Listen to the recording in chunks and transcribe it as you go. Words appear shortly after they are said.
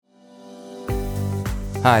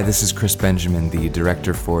Hi, this is Chris Benjamin, the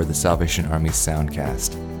director for the Salvation Army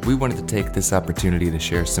Soundcast. We wanted to take this opportunity to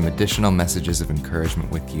share some additional messages of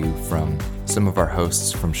encouragement with you from some of our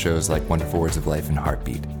hosts from shows like Wonderful Words of Life and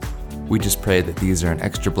Heartbeat. We just pray that these are an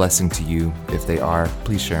extra blessing to you. If they are,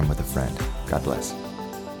 please share them with a friend. God bless.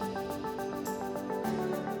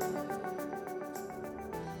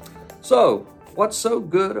 So, what's so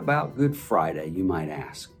good about Good Friday, you might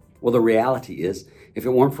ask? Well, the reality is, if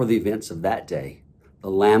it weren't for the events of that day, the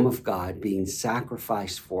Lamb of God being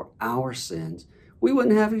sacrificed for our sins, we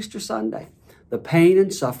wouldn't have Easter Sunday. The pain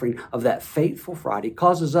and suffering of that fateful Friday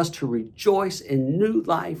causes us to rejoice in new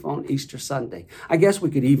life on Easter Sunday. I guess we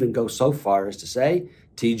could even go so far as to say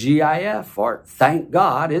TGIF, or thank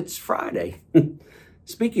God it's Friday.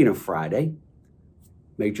 Speaking of Friday,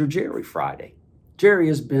 Major Jerry Friday. Jerry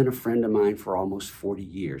has been a friend of mine for almost 40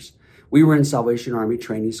 years. We were in Salvation Army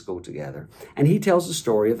training school together, and he tells the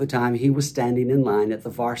story of the time he was standing in line at the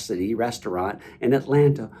Varsity restaurant in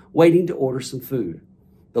Atlanta waiting to order some food.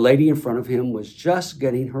 The lady in front of him was just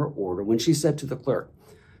getting her order when she said to the clerk,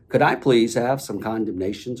 "Could I please have some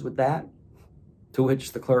condemnations with that?" To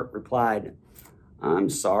which the clerk replied, "I'm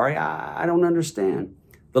sorry, I don't understand."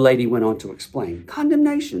 The lady went on to explain,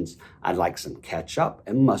 "Condemnations. I'd like some ketchup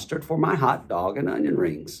and mustard for my hot dog and onion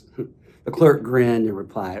rings." The clerk grinned and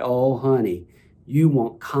replied, "Oh, honey, you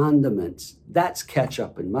want condiments. That's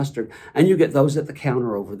ketchup and mustard, and you get those at the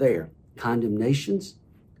counter over there. Condemnations?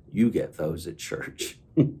 You get those at church."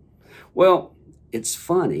 Well, it's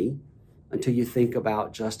funny until you think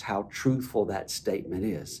about just how truthful that statement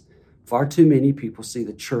is. Far too many people see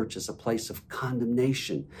the church as a place of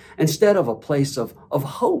condemnation instead of a place of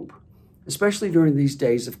hope. Especially during these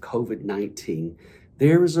days of COVID-19,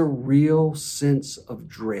 there is a real sense of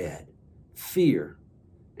dread, fear,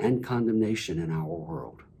 and condemnation in our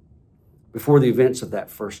world. Before the events of that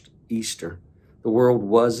first Easter, the world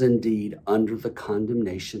was indeed under the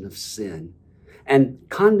condemnation of sin. And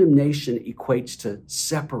condemnation equates to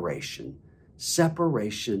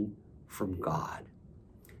separation from God.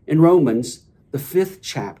 In Romans, the 5th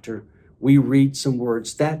chapter, we read some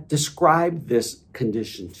words that describe this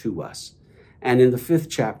condition to us. And in the 5th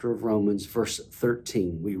chapter of Romans, verse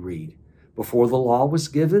 13, we read, "Before the law was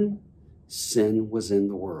given, sin was in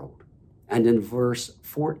the world." And in verse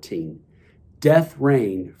 14, "Death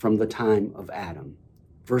reigned from the time of Adam."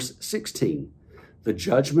 Verse 16, "The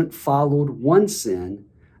judgment followed one sin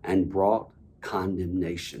and brought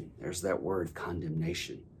condemnation." There's that word,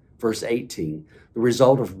 condemnation. Verse 18, "The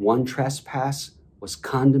result of one trespass was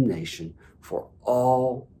condemnation for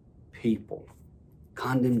all people."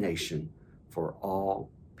 Condemnation for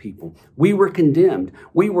all people. We were condemned.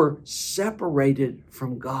 We were separated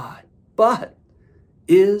from God. But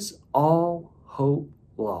is all hope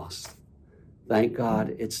lost? Thank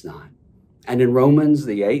God it's not. And in Romans,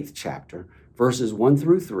 the 8th chapter, verses 1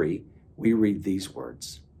 through 3, we read these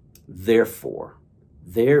words, "Therefore,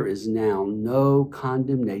 there is now no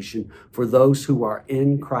condemnation for those who are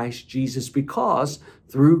in Christ Jesus, because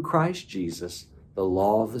through Christ Jesus, the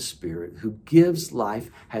law of the Spirit who gives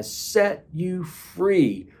life has set you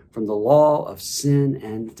free from the law of sin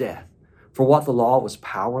and death. For what the law was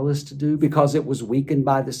powerless to do because it was weakened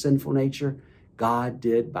by the sinful nature, God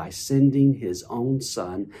did by sending his own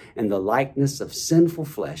Son in the likeness of sinful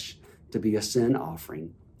flesh to be a sin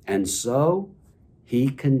offering. And so he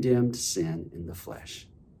condemned sin in the flesh."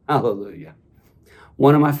 Hallelujah.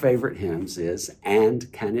 One of my favorite hymns is "And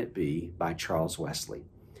Can It Be" by Charles Wesley.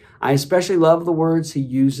 I especially love the words he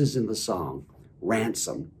uses in the song,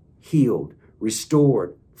 ransomed, healed,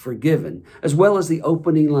 restored, forgiven, as well as the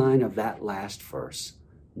opening line of that last verse,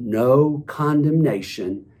 "No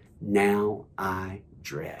condemnation now I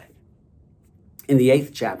dread." In the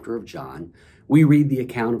 8th chapter of John, we read the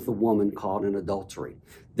account of the woman caught in adultery.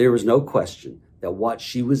 There was no question that what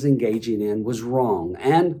she was engaging in was wrong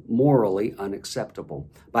and morally unacceptable.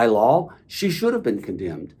 By law, she should have been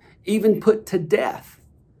condemned, even put to death.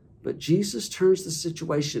 But Jesus turns the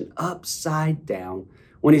situation upside down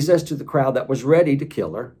when he says to the crowd that was ready to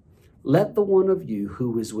kill her, "Let the one of you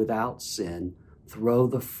who is without sin throw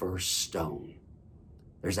the first stone."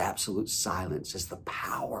 There's absolute silence as the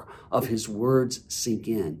power of his words sink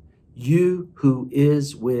in. You who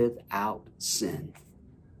is without sin.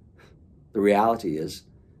 The reality is,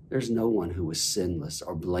 there's no one who is sinless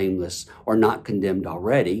or blameless or not condemned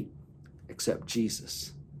already except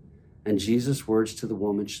Jesus. And Jesus' words to the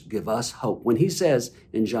woman should give us hope when he says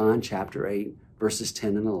in John chapter 8, verses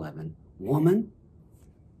 10 and 11, "Woman,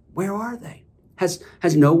 where are they? Has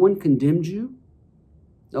no one condemned you?"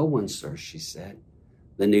 "No one, sir," she said.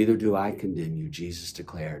 "Then neither do I condemn you," Jesus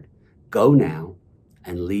declared. "Go now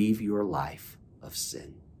and leave your life of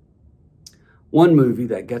sin. One movie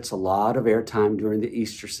that gets a lot of airtime during the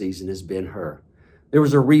Easter season is Ben-Hur. There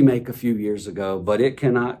was a remake a few years ago, but it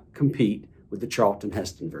cannot compete with the Charlton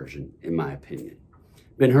Heston version, in my opinion.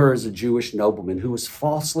 Ben-Hur is a Jewish nobleman who was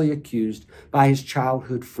falsely accused by his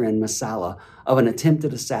childhood friend Messala of an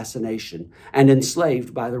attempted assassination and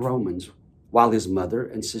enslaved by the Romans, while his mother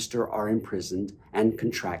and sister are imprisoned and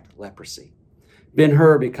contract leprosy.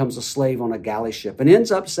 Ben-Hur becomes a slave on a galley ship and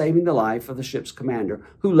ends up saving the life of the ship's commander,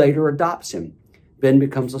 who later adopts him. Ben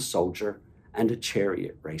becomes a soldier and a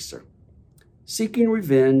chariot racer. Seeking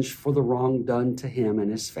revenge for the wrong done to him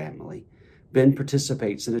and his family, Ben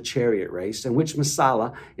participates in a chariot race in which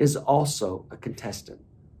Messala is also a contestant.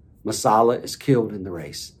 Messala is killed in the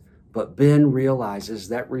race, but Ben realizes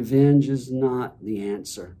that revenge is not the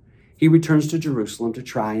answer. He returns to Jerusalem to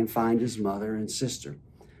try and find his mother and sister.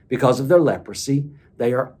 Because of their leprosy,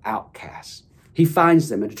 they are outcasts. He finds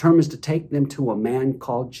them and determines to take them to a man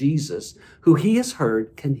called Jesus, who he has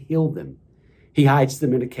heard can heal them. He hides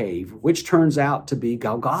them in a cave, which turns out to be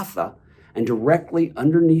Golgotha, and directly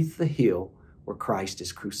underneath the hill where Christ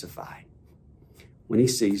is crucified. When he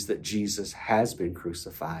sees that Jesus has been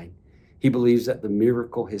crucified, he believes that the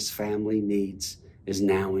miracle his family needs is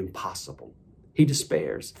now impossible. He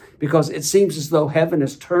despairs because it seems as though heaven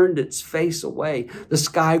has turned its face away. The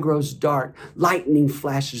sky grows dark, lightning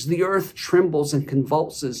flashes, the earth trembles and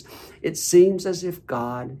convulses. It seems as if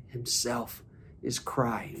God himself is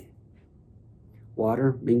crying.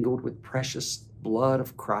 Water mingled with precious blood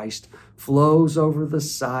of Christ flows over the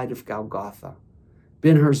side of Golgotha.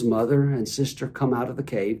 Ben-Hur's mother and sister come out of the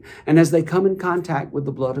cave, and as they come in contact with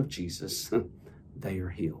the blood of Jesus, they are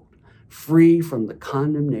healed, free from the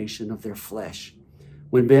condemnation of their flesh.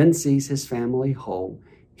 When Ben sees his family whole,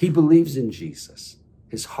 he believes in Jesus.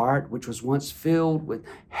 His heart, which was once filled with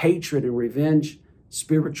hatred and revenge,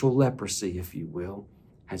 spiritual leprosy, if you will,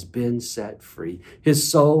 has been set free. His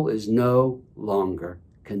soul is no longer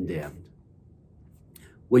condemned.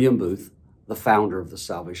 William Booth, the founder of the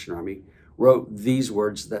Salvation Army, wrote these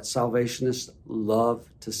words that Salvationists love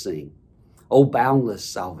to sing. O boundless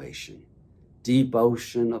salvation, deep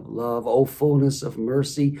ocean of love, O fullness of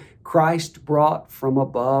mercy, Christ brought from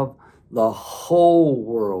above, the whole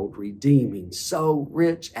world redeeming, so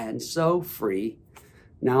rich and so free,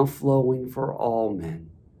 now flowing for all men,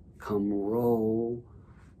 come roll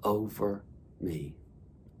over me.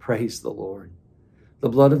 Praise the Lord. The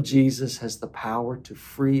blood of Jesus has the power to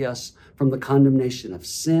free us from the condemnation of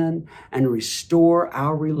sin and restore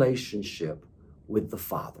our relationship with the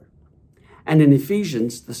Father. And in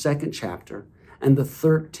Ephesians, the 2nd chapter and the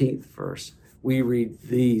 13th verse, we read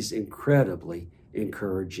these incredibly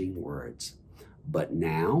encouraging words. But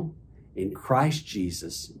now, in Christ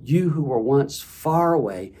Jesus, you who were once far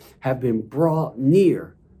away have been brought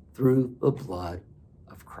near through the blood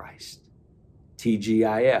of Christ.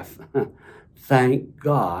 TGIF. Thank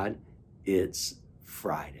God it's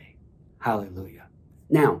Friday. Hallelujah.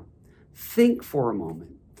 Now, think for a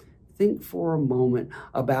moment. Think for a moment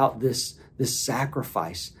about this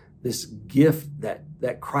sacrifice, this gift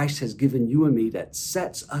that Christ has given you and me that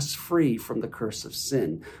sets us free from the curse of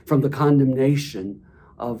sin, from the condemnation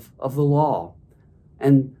of the law.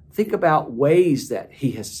 And think about ways that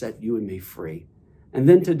he has set you and me free. And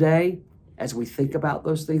then today, as we think about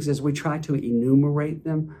those things, as we try to enumerate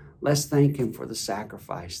them, let's thank him for the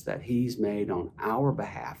sacrifice that he's made on our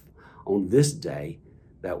behalf on this day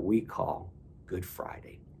that we call Good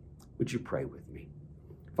Friday. Would you pray with me?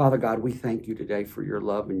 Father God, we thank you today for your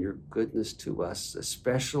love and your goodness to us,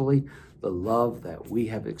 especially the love that we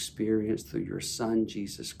have experienced through your Son,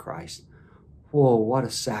 Jesus Christ. Whoa, what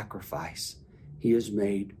a sacrifice he has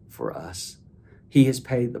made for us. He has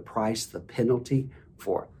paid the price, the penalty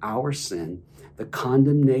for our sin. The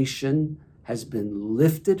condemnation has been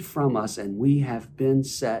lifted from us and we have been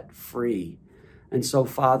set free. And so,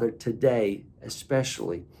 Father, today,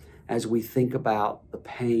 especially as we think about the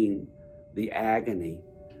pain, the agony,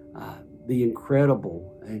 the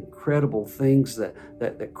incredible things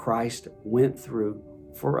that Christ went through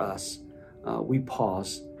for us, we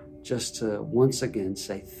pause just to once again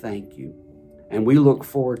say thank you. And we look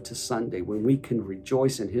forward to Sunday when we can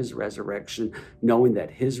rejoice in his resurrection, knowing that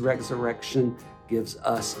his resurrection gives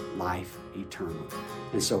us life eternal.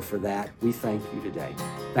 And so for that, we thank you today.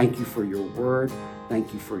 Thank you for your word.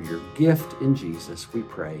 Thank you for your gift in Jesus. We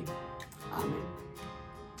pray. Amen.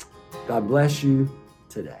 God bless you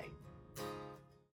today.